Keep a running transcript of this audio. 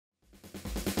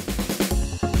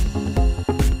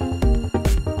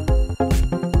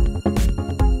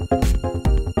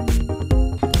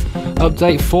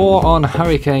Update 4 on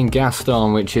Hurricane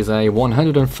Gaston, which is a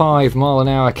 105 mile an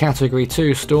hour Category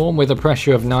 2 storm with a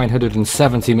pressure of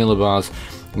 970 millibars,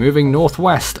 moving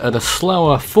northwest at a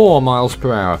slower 4 miles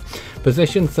per hour.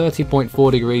 Position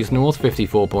 30.4 degrees north,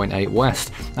 54.8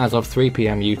 west, as of 3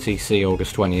 PM UTC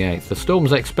August 28th. The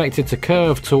storm's expected to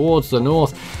curve towards the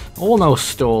north, almost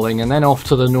stalling, and then off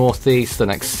to the northeast and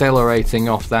accelerating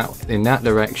off that in that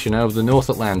direction over the North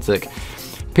Atlantic.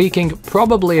 Peaking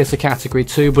probably as a Category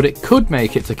 2, but it could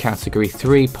make it to Category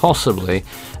 3 possibly,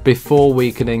 before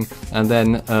weakening and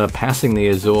then passing the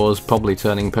Azores, probably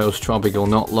turning post-tropical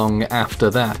not long after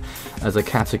that as a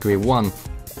Category 1.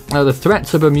 The threat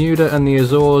to Bermuda and the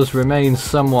Azores remains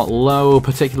somewhat low,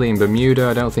 particularly in Bermuda.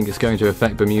 I don't think it's going to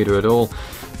affect Bermuda at all.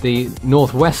 The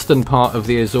northwestern part of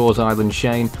the Azores island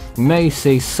chain may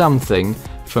see something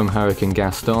from Hurricane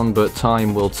Gaston, but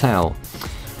time will tell.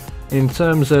 In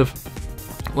terms of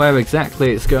where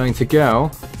exactly it's going to go,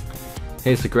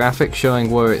 here's the graphic showing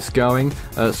where it's going.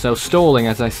 So stalling,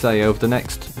 as I say, over the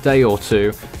next day or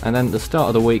two, and then at the start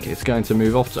of the week it's going to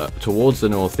move off towards the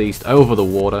northeast over the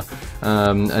water,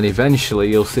 and eventually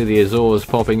you'll see the Azores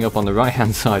popping up on the right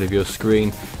hand side of your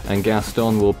screen, and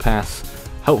Gaston will pass,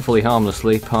 hopefully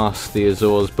harmlessly, past the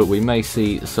Azores, but we may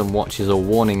see some watches or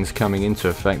warnings coming into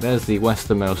effect. There's the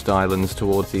westernmost islands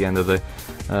towards the end of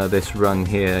this run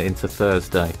here into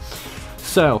Thursday.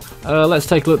 So, let's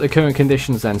take a look at the current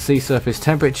conditions then. Sea surface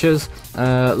temperatures,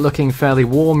 looking fairly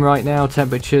warm right now.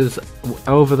 Temperatures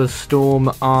over the storm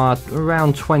are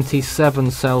around 27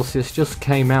 Celsius, just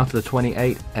came out of the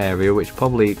 28 area, which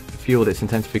probably fueled its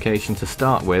intensification to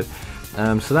start with.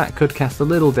 So that could cast a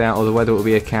little doubt over whether it will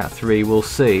be a Cat 3, we'll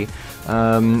see.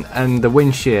 And the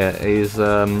wind shear is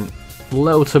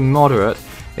low to moderate.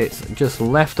 It's just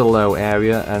left a low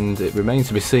area, and it remains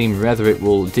to be seen whether it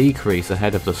will decrease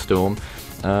ahead of the storm.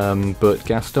 But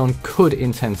Gaston could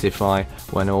intensify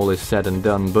when all is said and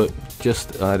done, but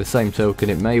just the same token,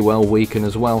 it may well weaken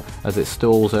as well as it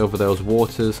stalls over those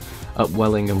waters,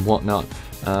 upwelling and whatnot,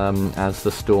 as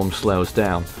the storm slows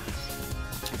down.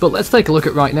 But let's take a look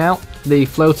at right now the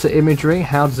floater imagery.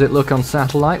 How does it look on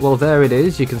satellite? Well, there it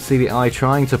is. You can see the eye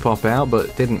trying to pop out,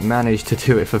 but didn't manage to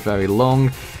do it for very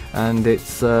long. And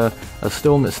it's a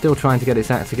storm that's still trying to get its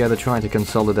act together, trying to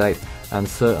consolidate, and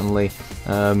certainly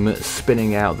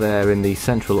spinning out there in the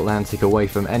central Atlantic away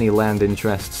from any land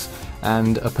interests,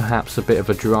 and perhaps a bit of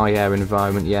a dry air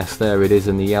environment. Yes, there it is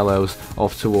in the yellows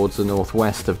off towards the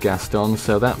northwest of Gaston,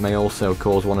 so that may also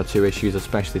cause one or two issues,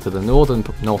 especially to the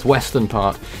northwestern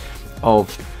part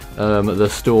of the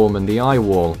storm and the eye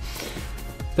wall.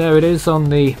 There it is on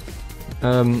the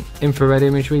infrared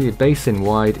imagery, the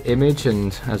basin-wide image,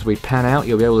 and as we pan out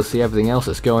you'll be able to see everything else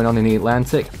that's going on in the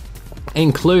Atlantic,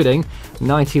 including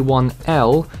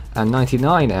 91L and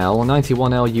 99L.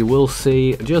 91L you will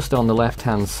see just on the left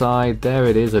hand side. There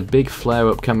it is, a big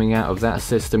flare-up coming out of that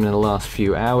system in the last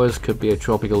few hours. Could be a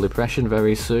tropical depression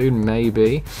very soon,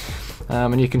 maybe.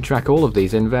 And you can track all of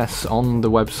these invests on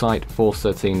the website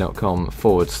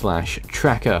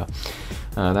force13.com/tracker.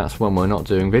 That's when we're not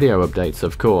doing video updates,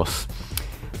 of course.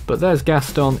 But there's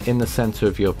Gaston in the centre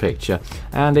of your picture,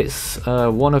 and it's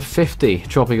one of 50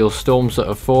 tropical storms that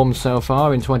have formed so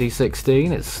far in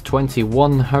 2016. It's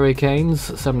 21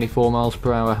 hurricanes, 74 miles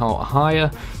per hour or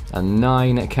higher, and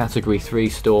 9 Category 3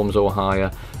 storms or higher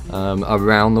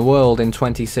around the world in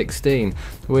 2016.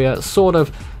 We are sort of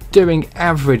doing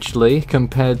averagely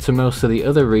compared to most of the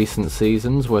other recent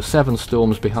seasons. We're 7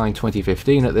 storms behind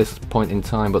 2015 at this point in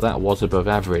time, but that was above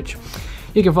average.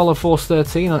 You can follow Force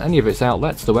 13 on any of its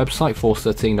outlets, the website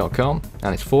force13.com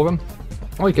and its forum,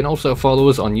 or you can also follow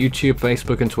us on YouTube,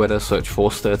 Facebook and Twitter. Search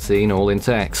Force 13 all in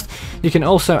text. You can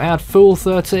also add Fool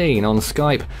 13 on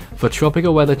Skype for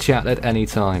tropical weather chat at any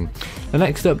time. The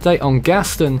next update on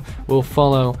Gaston will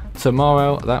follow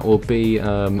tomorrow. That will be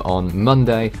on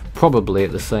Monday, probably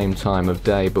at the same time of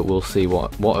day, but we'll see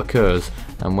what occurs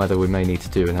and whether we may need to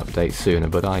do an update sooner,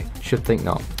 but I should think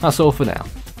not. That's all for now.